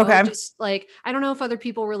 just like, I don't know if other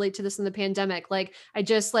people relate to this in the pandemic. Like I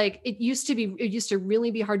just like, it used to really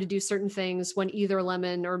be hard to do certain things when either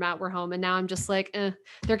Lemon or Matt were home. And now I'm just like,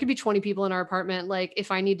 there could be 20 people in our apartment. Like if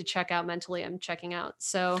I need to check out mentally, I'm checking out.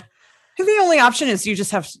 So the only option is you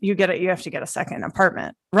have to get a second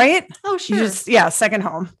apartment, right? Oh, sure. Second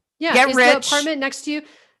home. Yeah. Get rich. The apartment next to you.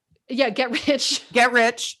 Yeah. Get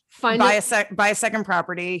rich. Buy a second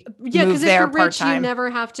property. Yeah, because if you're rich, you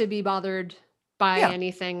never have to be bothered by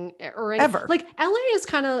anything or ever. Like LA is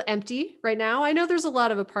kind of empty right now. I know there's a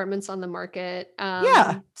lot of apartments on the market.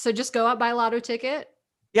 So just go out, buy a lotto ticket.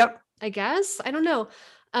 Yep. I guess. I don't know.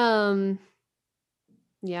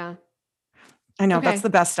 Yeah. I know that's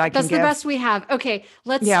the best I can give. That's the best we have. Okay,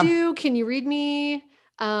 let's do. Can you read me?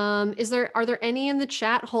 Are there any in the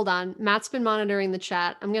chat? Hold on. Matt's been monitoring the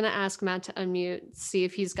chat. I'm going to ask Matt to unmute, see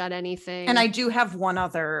if he's got anything. And I do have one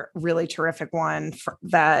other really terrific one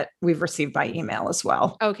that we've received by email as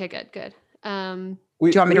well. Okay, good. Do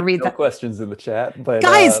you want me to read the questions in the chat? But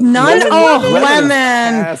guys, none.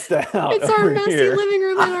 Lemon. It's our messy living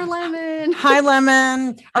room and our Lemon. Hi,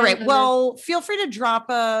 Lemon. All right. Well, feel free to drop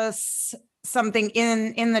us something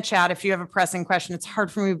in the chat if you have a pressing question. It's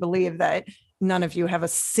hard for me to believe that none of you have a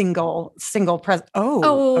single press.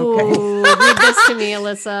 Okay. Read this to me,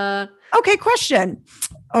 Alyssa. Okay, question.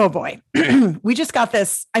 Oh boy. We just got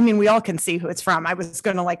this. I mean, we all can see who it's from. I was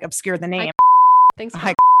going to like obscure the name. Thanks.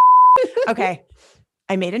 Okay.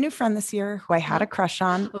 I made a new friend this year who I had a crush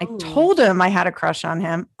on. I told him I had a crush on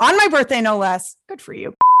him on my birthday, no less. Good for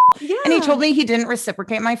you. Yeah. And he told me he didn't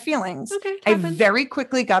reciprocate my feelings. Okay, I very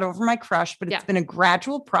quickly got over my crush, but it's been a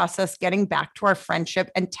gradual process getting back to our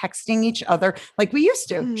friendship and texting each other like we used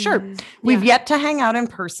to. Sure. We've yet to hang out in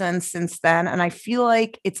person since then. And I feel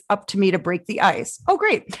like it's up to me to break the ice. Oh,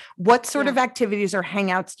 great. What sort of activities or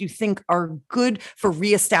hangouts do you think are good for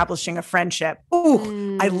reestablishing a friendship?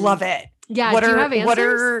 Oh, I love it. Yeah. Do you have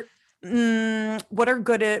answers? What are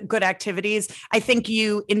good activities? I think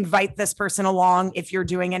you invite this person along if you're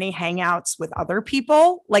doing any hangouts with other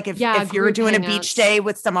people. Like if you're doing a beach day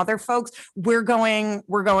with some other folks, we're going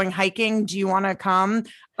hiking. Do you want to come?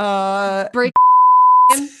 Break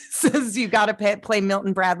says you got to play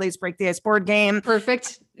Milton Bradley's Break the Ice board game.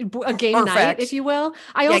 Perfect. A game night, if you will.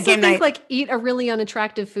 I also think like eat a really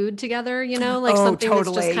unattractive food together, like something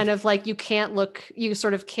that's just kind of like you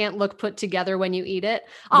sort of can't look put together when you eat it.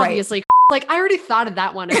 Obviously, like I already thought of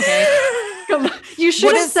that one. Okay. Come on. You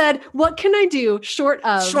should have said, what can I do short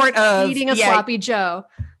of eating a sloppy Joe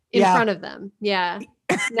in front of them? Yeah.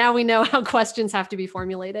 Now we know how questions have to be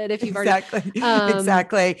formulated. If you've already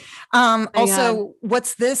exactly. Also,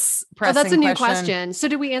 what's this pressing that's a new question. So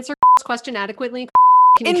did we answer question adequately?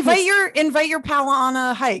 Invite your pal on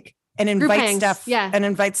a hike and invite Steph. Yeah. And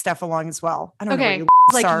invite Steph along as well. I don't know.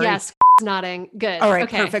 Yes, nodding. Good. All right,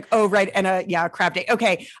 okay. perfect. Oh, right. And a crab date.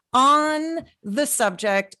 Okay. On the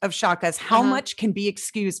subject of shakas, how much can be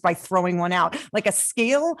excused by throwing one out? Like a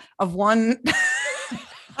scale of one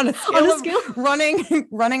on a scale of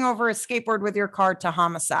running over a skateboard with your car to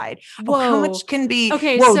homicide. Whoa. How much can be?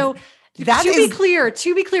 Okay, whoa, so to be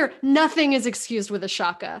clear, nothing is excused with a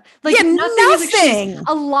shaka. Like nothing. Is excused.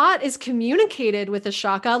 A lot is communicated with a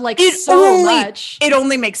shaka, like much. It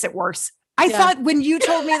only makes it worse. I thought when you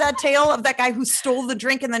told me that tale of that guy who stole the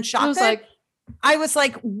drink and then shaka, I was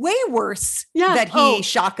like, way worse that he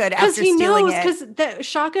shaka'd after stealing it. Because the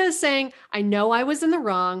shaka is saying, I know I was in the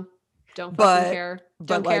wrong. Don't fucking care.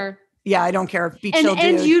 Don't care. Yeah, I don't care. Be chill,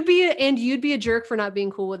 and dude. you'd be a jerk for not being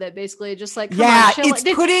cool with it. Basically, just like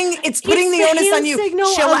it's putting the onus on you.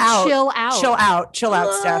 Chill out,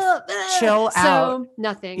 Steph. Chill out. So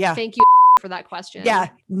nothing. Yeah. Thank you for that question. Yeah,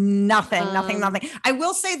 nothing. I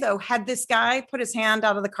will say though, had this guy put his hand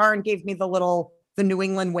out of the car and gave me the New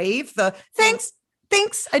England wave, the thanks.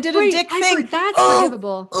 I did a dick thing. That's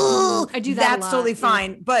forgivable. I do that. That's totally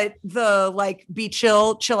fine. But the be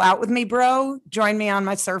chill out with me, bro. Join me on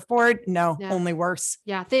my surfboard. No, only worse.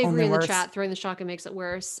 Yeah, they agree in the chat. Throwing the shaka makes it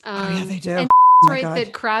worse. Yeah, they do. And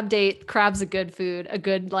that crab's a good food, a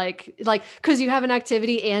good like because you have an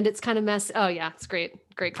activity and it's kind of messy. Oh yeah, it's great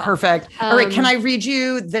call. Perfect. All right, can I read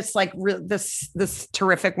you this this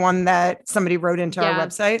terrific one that somebody wrote into our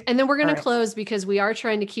website? And then we're going to close because we are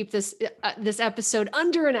trying to keep this episode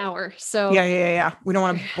under an hour. So yeah. We don't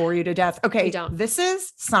want to bore you to death. Okay, we don't. This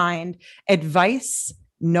is signed advice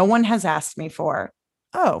no one has asked me for.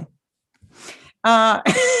 Oh.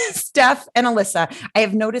 Steph and Alyssa, I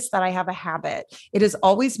have noticed that I have a habit. It is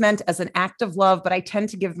always meant as an act of love, but I tend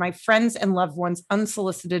to give my friends and loved ones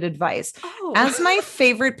unsolicited advice. Oh. As my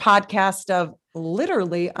favorite podcast of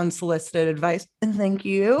literally unsolicited advice, thank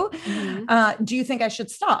you. Mm-hmm. Do you think I should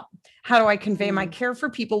stop? How do I convey my care for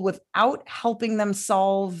people without helping them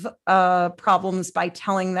solve problems by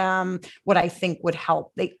telling them what I think would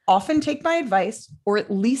help? They often take my advice or at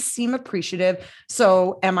least seem appreciative.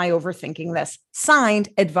 So am I overthinking this? Signed,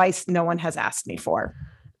 advice no one has asked me for.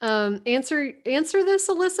 Answer this,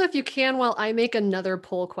 Alyssa, if you can, while I make another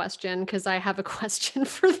poll question, because I have a question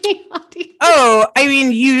for the audience. Oh, I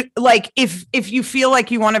mean, you if you feel like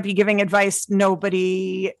you want to be giving advice,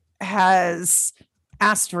 nobody has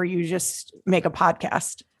asked for you, just make a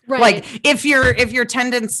podcast. Right. Like if your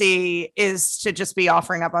tendency is to just be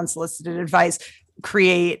offering up unsolicited advice,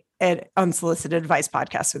 create an unsolicited advice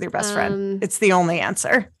podcast with your best friend. It's the only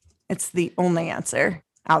answer. It's the only answer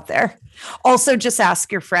out there. Also, just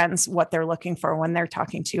ask your friends what they're looking for when they're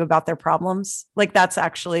talking to you about their problems. Like that's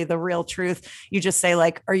actually the real truth. You just say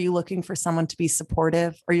are you looking for someone to be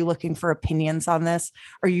supportive? Are you looking for opinions on this?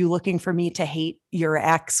 Are you looking for me to hate your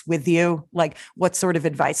ex with you? Like what sort of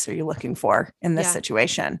advice are you looking for in this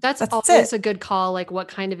situation? That's always a good call. Like what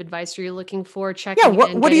kind of advice are you looking for?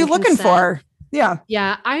 What are you looking for? Yeah.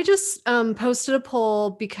 I just posted a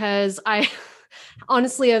poll because I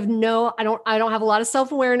honestly I don't have a lot of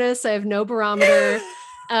self-awareness. I have no barometer.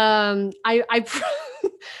 I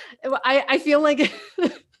feel like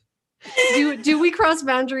do we cross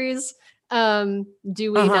boundaries? Do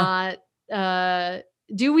we not?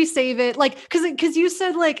 Do we save it? Like, cause you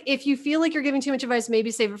said if you feel like you're giving too much advice,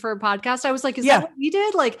 maybe save it for a podcast. I was like, is that what we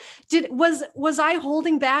did? Like, was I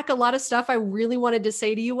holding back a lot of stuff I really wanted to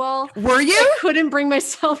say to you all? Were you? I couldn't bring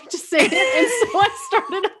myself to say it. And so I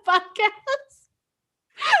started a podcast.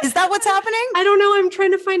 Is that what's happening? I don't know. I'm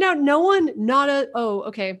trying to find out.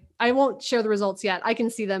 Okay. I won't share the results yet. I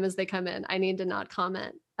can see them as they come in. I need to not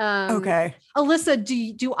comment. Okay. Alyssa,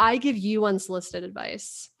 do I give you unsolicited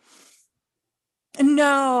advice?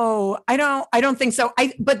 No, I don't think so.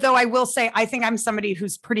 But though I will say, I think I'm somebody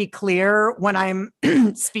who's pretty clear when I'm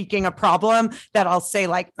speaking a problem that I'll say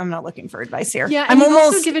I'm not looking for advice here. Yeah. I'm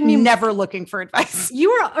almost never looking for advice.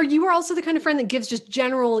 You are also the kind of friend that gives just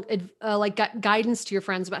general guidance to your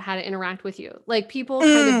friends about how to interact with you. Like people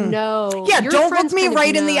kind of know. Yeah. Don't look me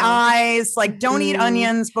right in the eyes. Like don't eat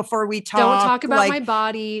onions before we talk. Don't talk about my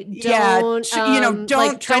body. Don't,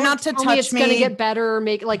 try not to touch me. It's going to get better.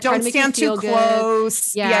 Don't stand too close.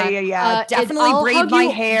 Yeah. Definitely braid my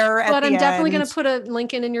hair. But I'm definitely going to put a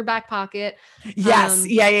Lincoln in your back pocket. Yes.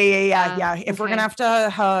 Yeah. If we're going to have to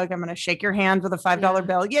hug, I'm going to shake your hand with a $5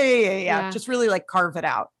 bill. Yeah. Just really carve it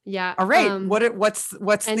out. Yeah. All right. What's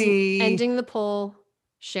the ending the poll,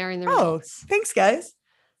 sharing the results. Thanks guys.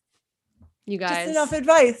 You guys. Just enough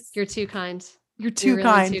advice. You're too kind. You're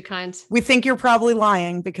really too kind. We think you're probably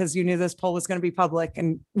lying because you knew this poll was going to be public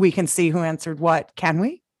and we can see who answered what. Can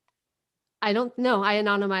we? I don't know. I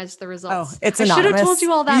anonymized the results. Oh, it's I anonymous. should have told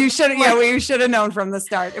you all that. You should, before. yeah, well, you should have known from the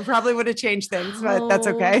start. It probably would have changed things, but that's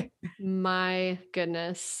okay. My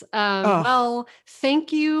goodness. Well,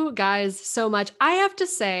 thank you guys so much. I have to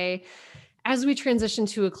say, as we transition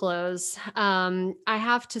to a close, I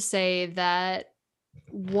have to say that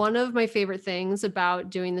one of my favorite things about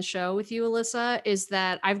doing the show with you, Alyssa, is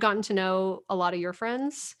that I've gotten to know a lot of your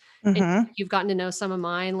friends. And you've gotten to know some of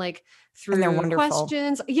mine, like through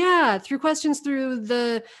questions. Yeah, through questions, through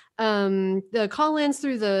the call-ins,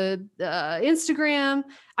 through the Instagram.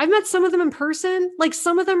 I've met some of them in person. Like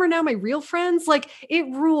some of them are now my real friends. Like it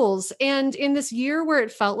rules. And in this year where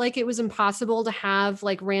it felt like it was impossible to have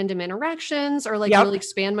like random interactions or like really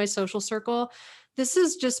expand my social circle, this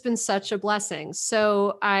has just been such a blessing.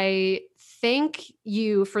 So I thank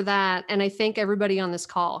you for that. And I thank everybody on this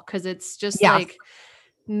call because it's just like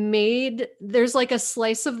there's like a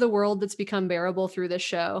slice of the world that's become bearable through this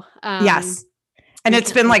show. Yes. And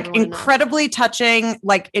it's been like incredibly touching.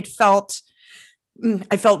 Like I felt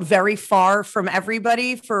very far from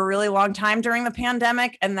everybody for a really long time during the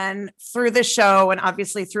pandemic. And then through the show and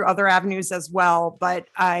obviously through other avenues as well. But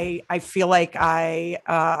I feel like I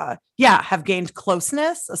have gained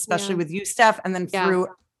closeness, especially with you, Steph. And then through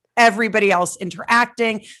everybody else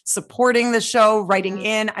interacting, supporting the show, writing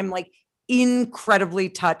in, I'm like incredibly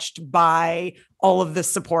touched by all of the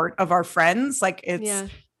support of our friends. Like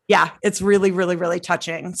it's really, really, really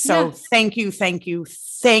touching. So thank you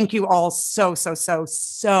all so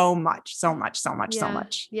much.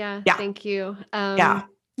 Yeah. Thank you. We're getting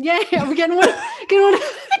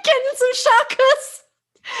some shakas.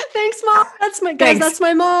 Thanks, Mom. That's my guys. That's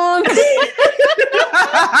my mom.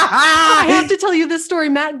 I have to tell you this story,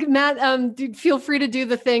 Matt. Feel free to do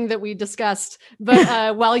the thing that we discussed.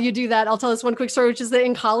 But while you do that, I'll tell this one quick story, which is that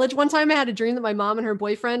in college, one time I had a dream that my mom and her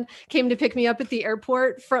boyfriend came to pick me up at the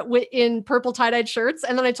airport in purple tie-dyed shirts.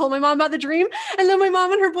 And then I told my mom about the dream. And then my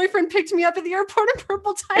mom and her boyfriend picked me up at the airport in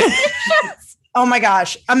purple tie-dyed shirts. Oh my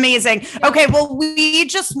gosh. Amazing. Yeah. Okay. Well, we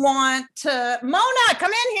just want to, Mona,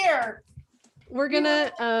 come in here. We're gonna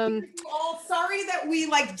sorry that we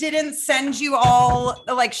didn't send you all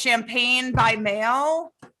champagne by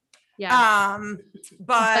mail. Yeah.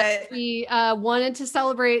 But we wanted to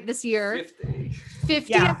celebrate this year.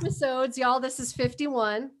 50 episodes, y'all. This is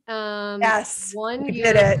 51. Yes. 1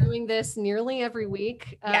 year doing this nearly every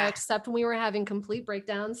week, except when we were having complete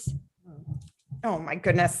breakdowns. Oh my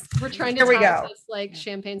goodness. We're trying to top this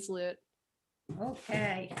champagne salute.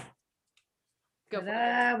 Okay. Go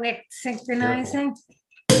we're synchronizing.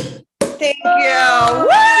 Thank you.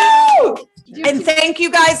 Woo! And thank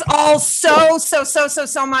you guys all so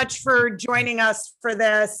much for joining us for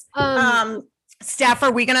this. Steph,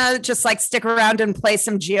 are we gonna just stick around and play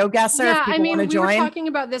some GeoGuessr? Yeah, I mean, we were talking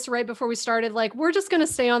about this right before we started. We're just gonna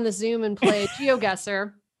stay on the Zoom and play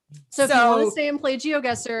GeoGuessr. So if you want to stay and play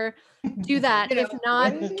GeoGuessr, do that. If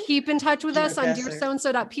not, keep in touch with us on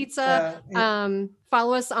dearsoandso.pizza.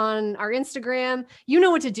 Follow us on our Instagram. You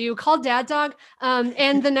know what to do. Call Dad Dog.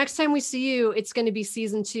 And the next time we see you, it's going to be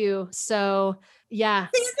season 2. So yeah.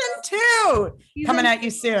 Season 2 coming at you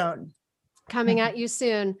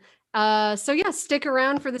soon. So yeah, stick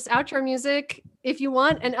around for this outro music if you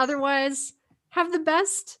want. And otherwise, have the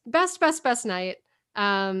best night.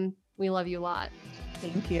 We love you a lot.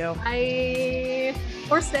 Thank you. Bye.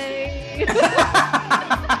 Or stay.